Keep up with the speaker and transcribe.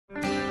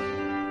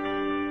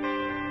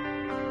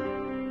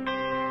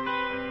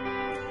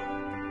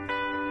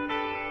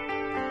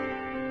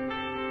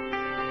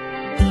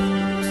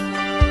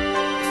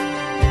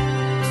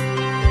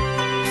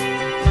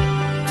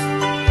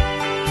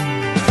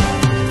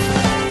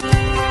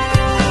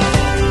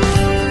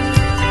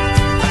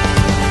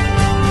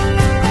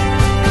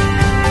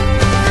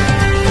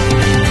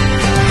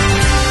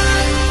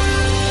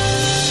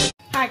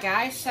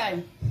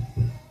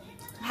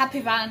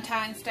Happy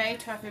Valentine's Day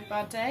to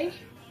everybody.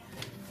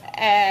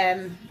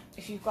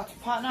 If you've got a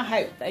partner, I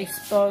hope they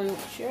spoiled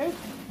you.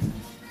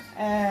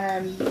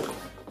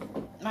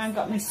 Mine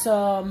got me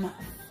some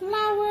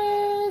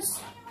flowers.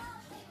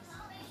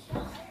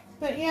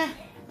 But yeah,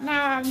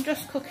 now I'm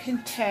just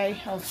cooking tea.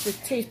 Obviously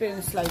tea's been in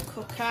the slow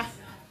cooker.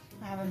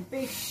 I'm having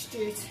beef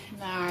stew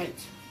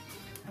tonight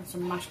and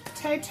some mashed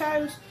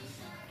potatoes.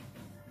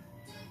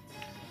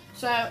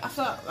 So I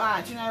thought,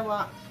 right, do you know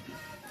what?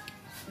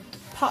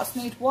 Pots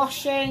need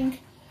washing.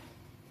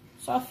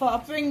 So I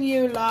thought I'd bring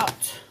you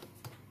lot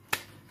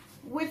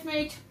with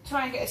me to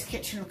try and get this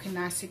kitchen looking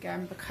nice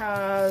again,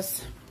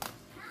 because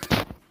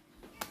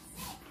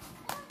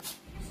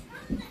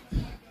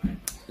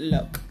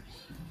look.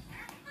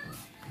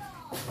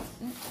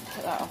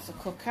 Put that off the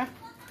cooker.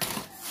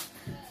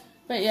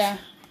 But yeah,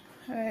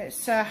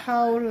 it's a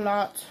whole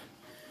lot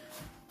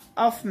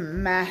of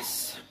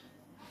mess.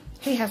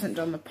 He hasn't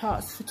done the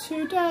pots for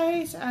 2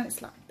 days and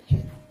it's like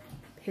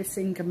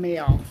pissing me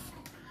off.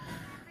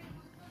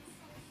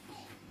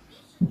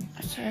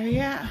 So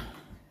yeah.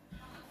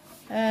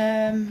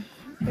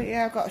 But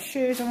yeah, I've got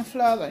shoes on the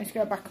floor that need to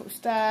go back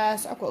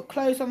upstairs. I've got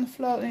clothes on the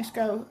floor that need to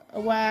go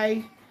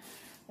away,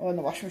 or in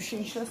the washing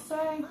machine, should I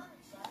say.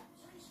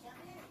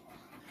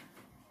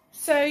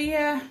 So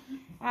yeah,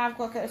 I've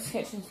got to get this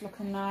kitchen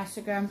looking nice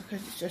again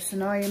because it's just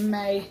annoying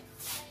me.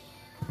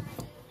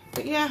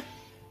 But yeah.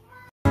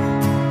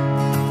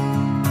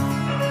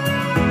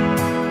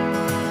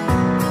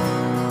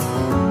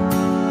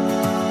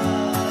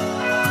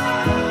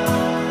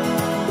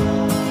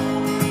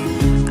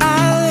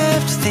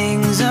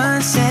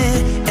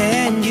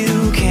 And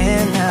you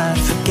cannot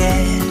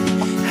forget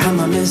how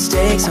my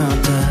mistakes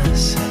haunt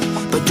us,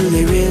 but do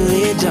they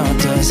really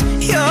daunt us?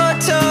 Your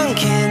tongue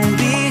can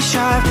be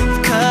sharp,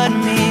 you've cut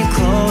me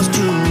close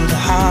to the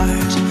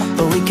heart,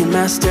 but we can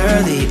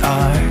master the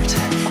art.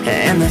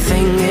 And the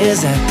thing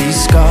is that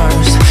these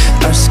scars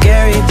are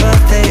scary, but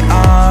they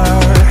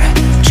are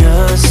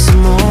just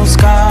some old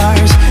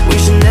scars. We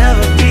should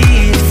never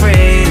be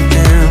afraid of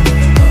them.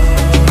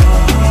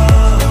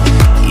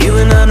 You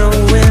and I know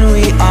when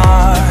we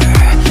are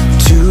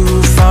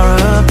too far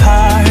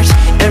apart,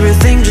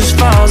 everything just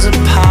falls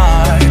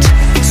apart.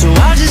 So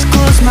I just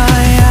close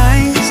my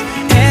eyes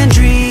and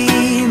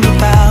dream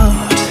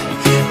about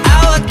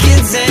our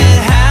kids and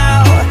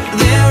how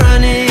they're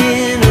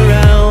running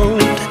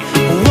around.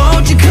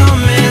 Won't you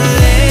come and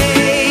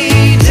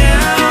lay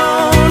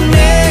down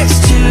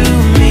next to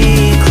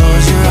me?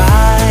 Close your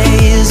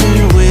eyes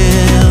and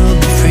we'll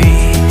be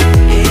free.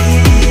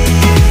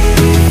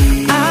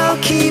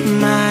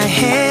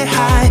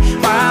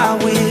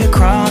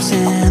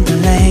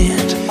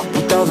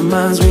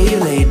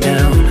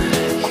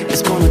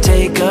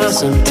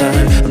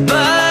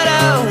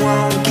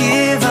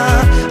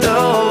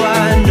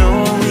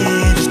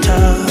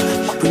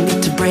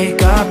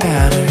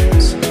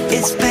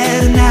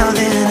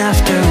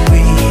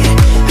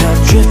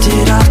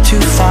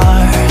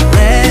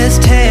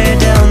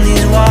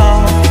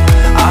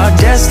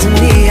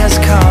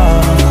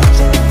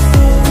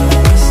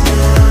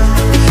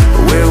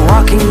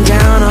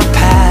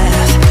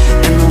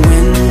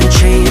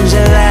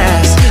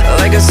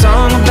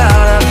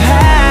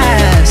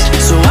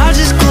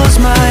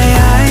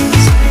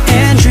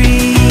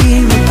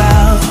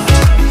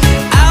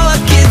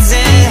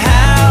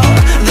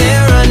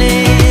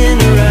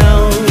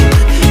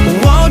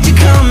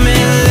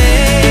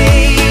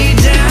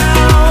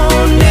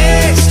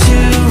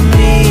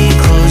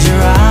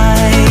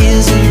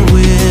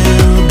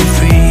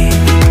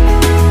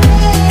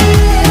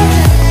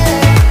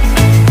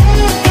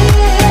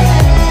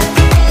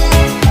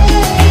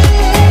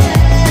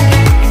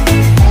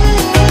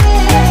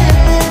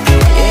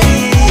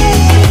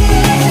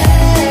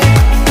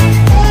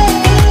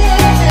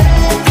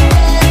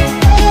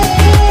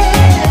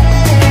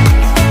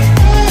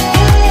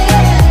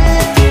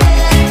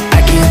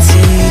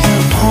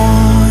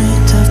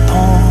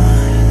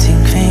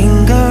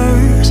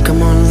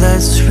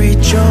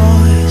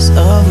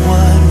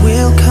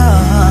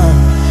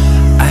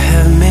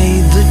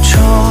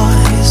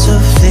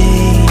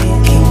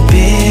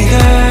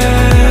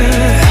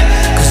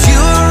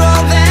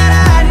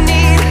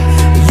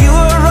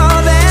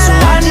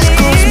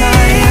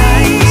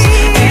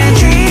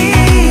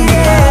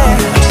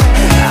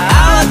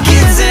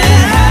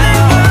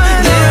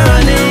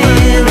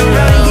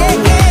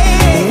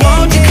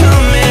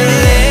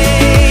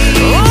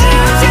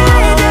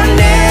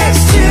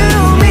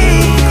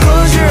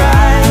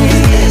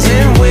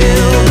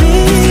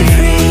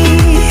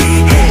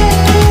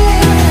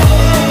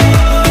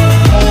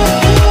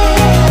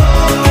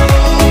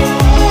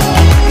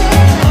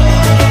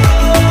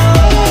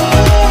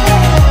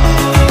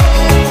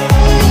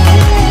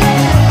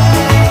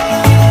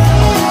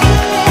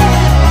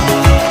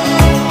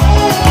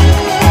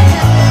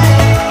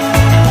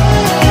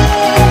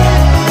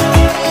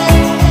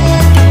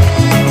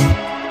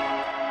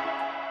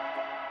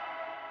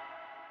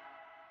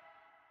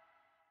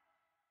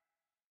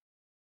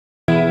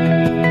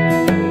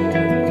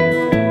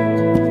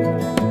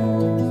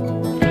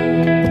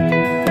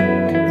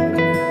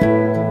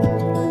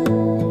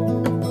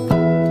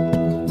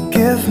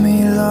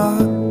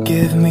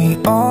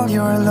 all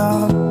your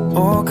love,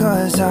 oh,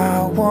 'cause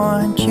I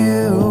want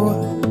you.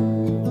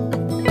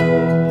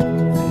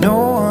 No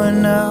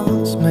one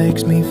else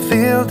makes me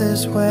feel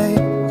this way.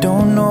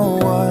 Don't know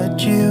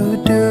what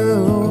you do.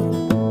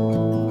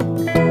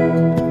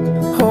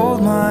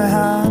 Hold my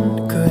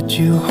hand, could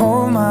you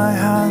hold my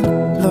hand?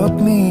 Look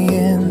me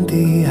in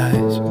the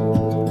eyes.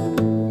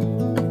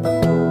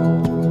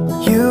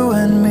 You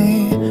and me,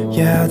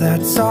 yeah,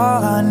 that's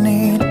all I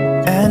need.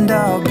 And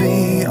I'll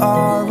be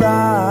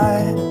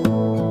alright.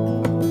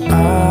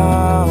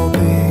 I'll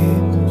be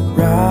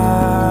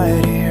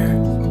right here.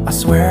 I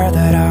swear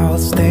that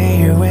I'll stay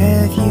here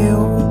with you.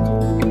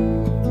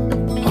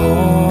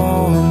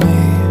 Hold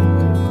me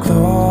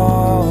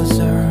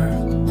closer.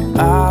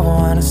 I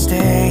wanna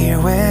stay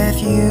here with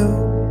you.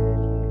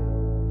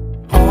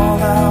 All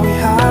that we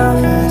have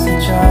is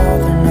each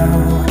other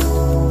now.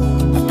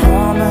 I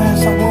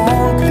promise I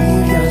won't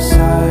leave your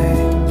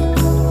side.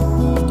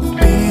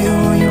 Be who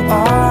you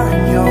are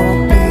and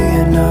you'll be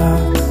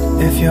enough.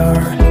 If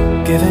you're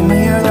giving me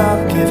your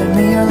love, giving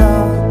me your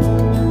love.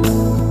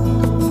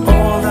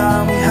 All that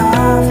we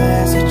have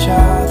is each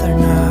other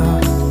now.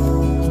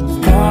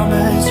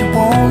 Promise you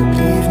won't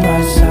leave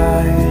my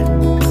side.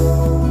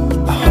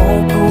 I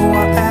hope who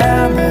I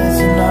am is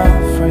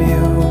enough for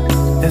you.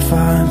 If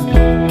I'm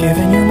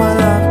giving you my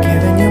love,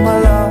 giving you my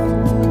love,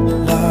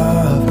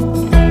 love.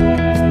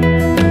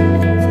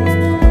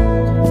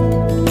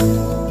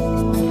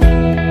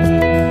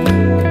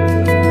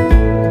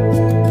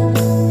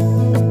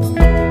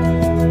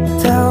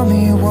 Tell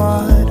me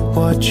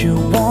what you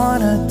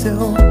wanna do.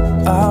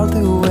 I'll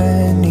do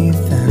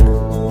anything.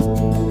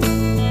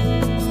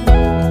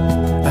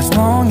 As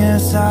long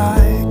as I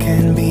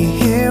can be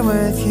here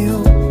with you,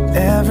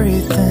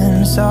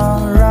 everything's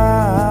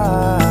alright.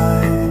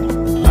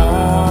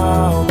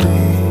 I'll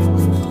be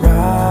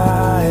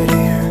right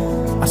here.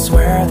 I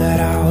swear that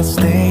I'll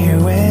stay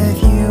here with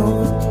you.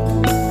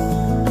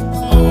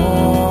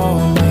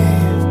 Hold me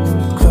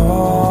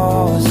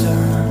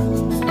closer.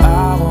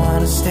 I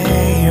wanna stay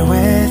here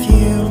with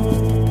you.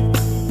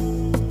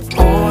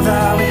 All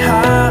that we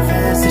have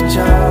is each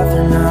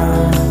other now.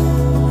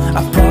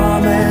 I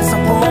promise I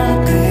won't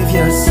leave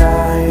your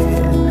side.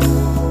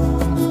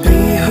 Be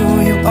who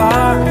you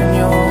are and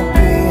you'll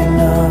be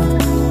enough.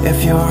 If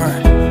you're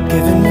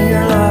giving me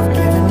your love,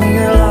 giving me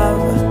your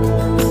love.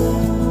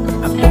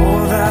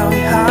 All that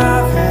we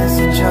have is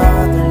each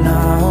other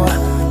now.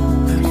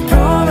 I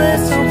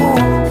promise I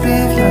won't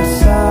leave your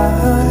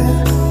side.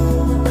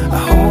 I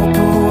hope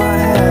who I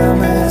am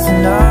is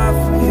enough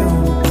for you.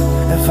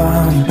 If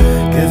I'm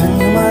giving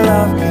you my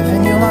love,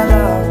 giving you my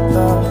love,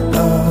 love,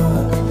 love.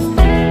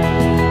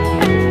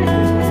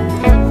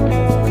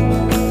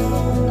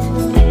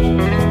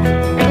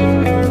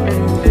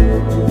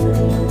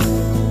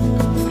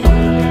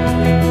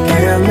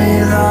 Give me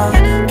love,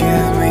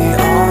 give me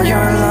all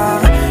your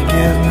love,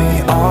 give me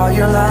all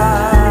your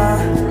love.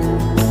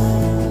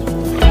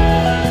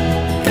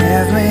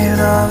 Give me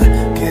love,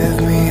 give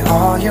me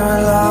all your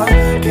love,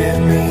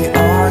 give me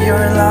all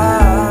your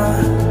love.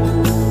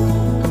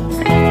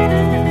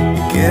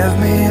 Give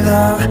me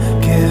love,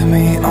 give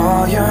me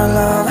all your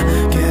love,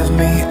 give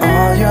me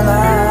all your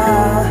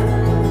love.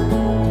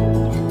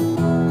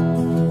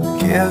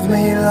 Give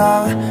me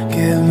love,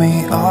 give me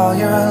all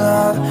your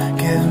love,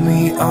 give me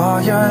all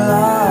your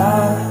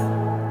love.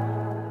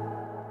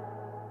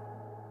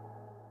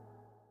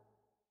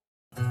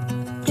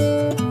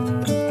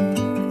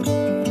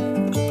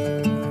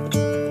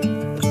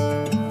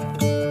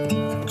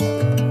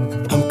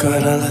 I'm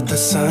gonna let the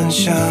sun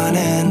shine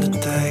in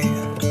today.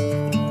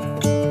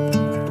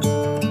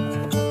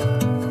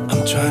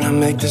 I'm trying to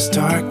make this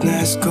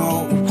darkness go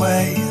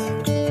away.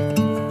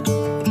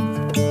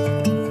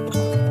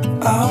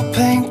 I'll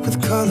paint with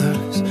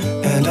colors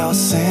and I'll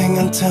sing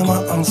until my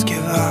lungs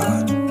give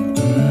out.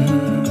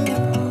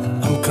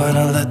 I'm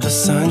gonna let the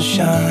sun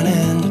shine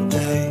in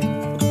today.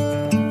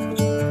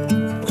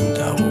 And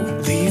I will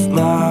leave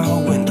my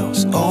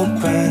windows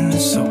open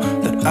so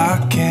that I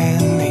can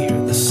hear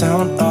the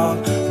sound of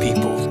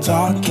people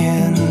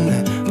talking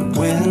and the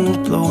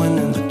wind blowing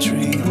in the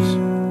trees.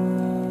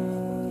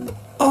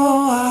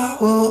 Oh, I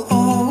will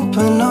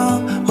open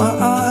up my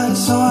eyes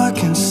so I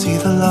can see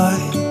the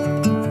light.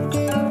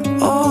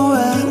 Oh,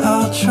 and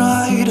I'll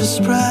try to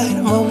spread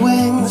my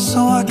wings so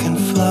I can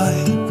fly.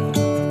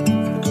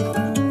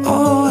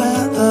 Oh,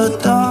 and the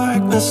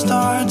darkness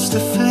starts to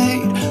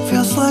fade.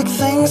 Feels like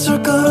things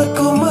are gonna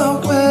go my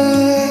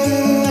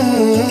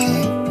way.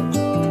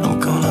 I'm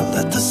gonna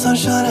let the sun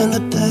shine in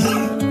the day.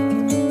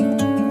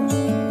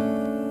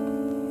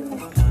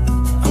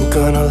 I'm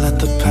gonna let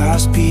the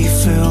past be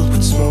filled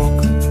with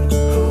smoke.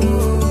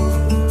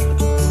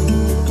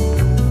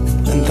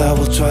 And I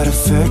will try to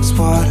fix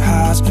what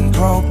has been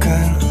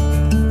broken.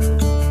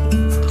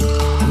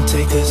 And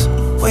take this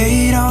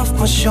weight off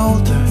my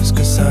shoulders,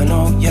 'cause I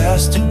know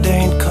yesterday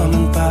ain't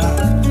coming back.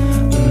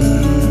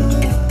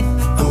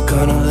 I'm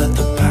gonna let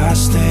the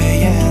past stay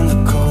in the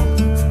cold.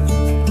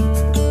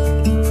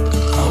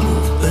 I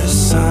will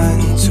listen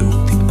to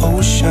the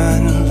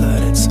ocean,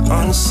 let its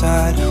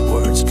unsaid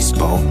words words be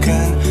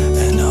spoken,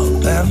 and I'll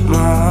let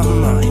my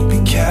mind be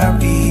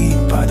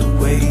carried by the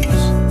waves.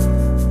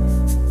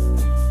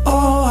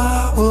 Oh,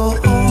 I will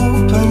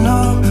open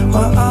up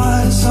my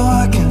eyes so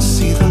I can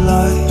see the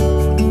light.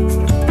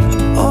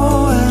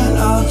 Oh, and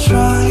I'll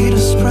try to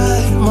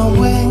spread my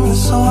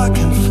wings so I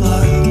can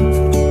fly.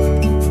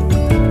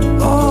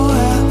 Oh,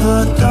 and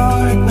the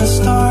darkness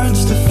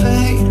starts to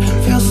fade,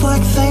 feels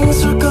like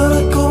things are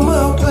gonna go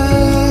my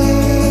way.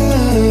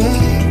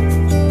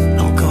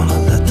 I'm gonna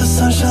let the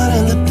sun shine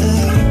in the day.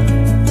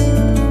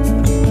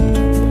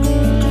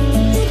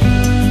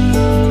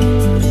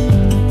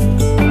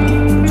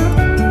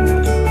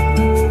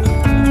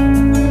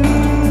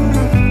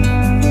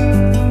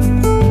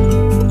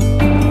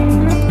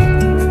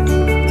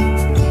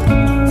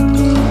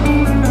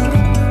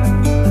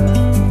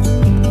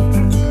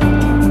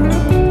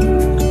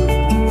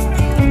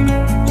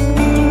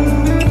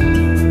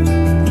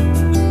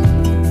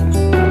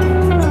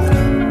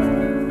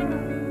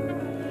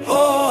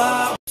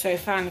 So we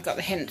finally got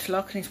the hint to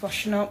look, and he's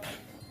washing up.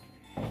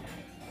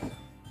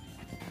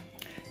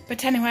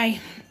 But anyway,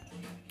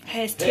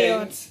 here's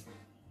Teal's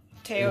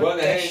It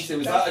wasn't a hint, it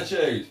was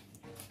attitude.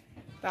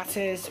 That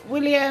is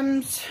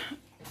William's,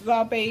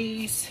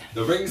 Robbie's,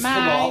 The rings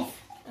come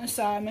off. And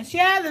Simon's.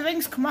 Yeah, the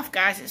rings come off,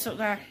 guys. It's up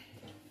there.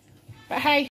 But hey.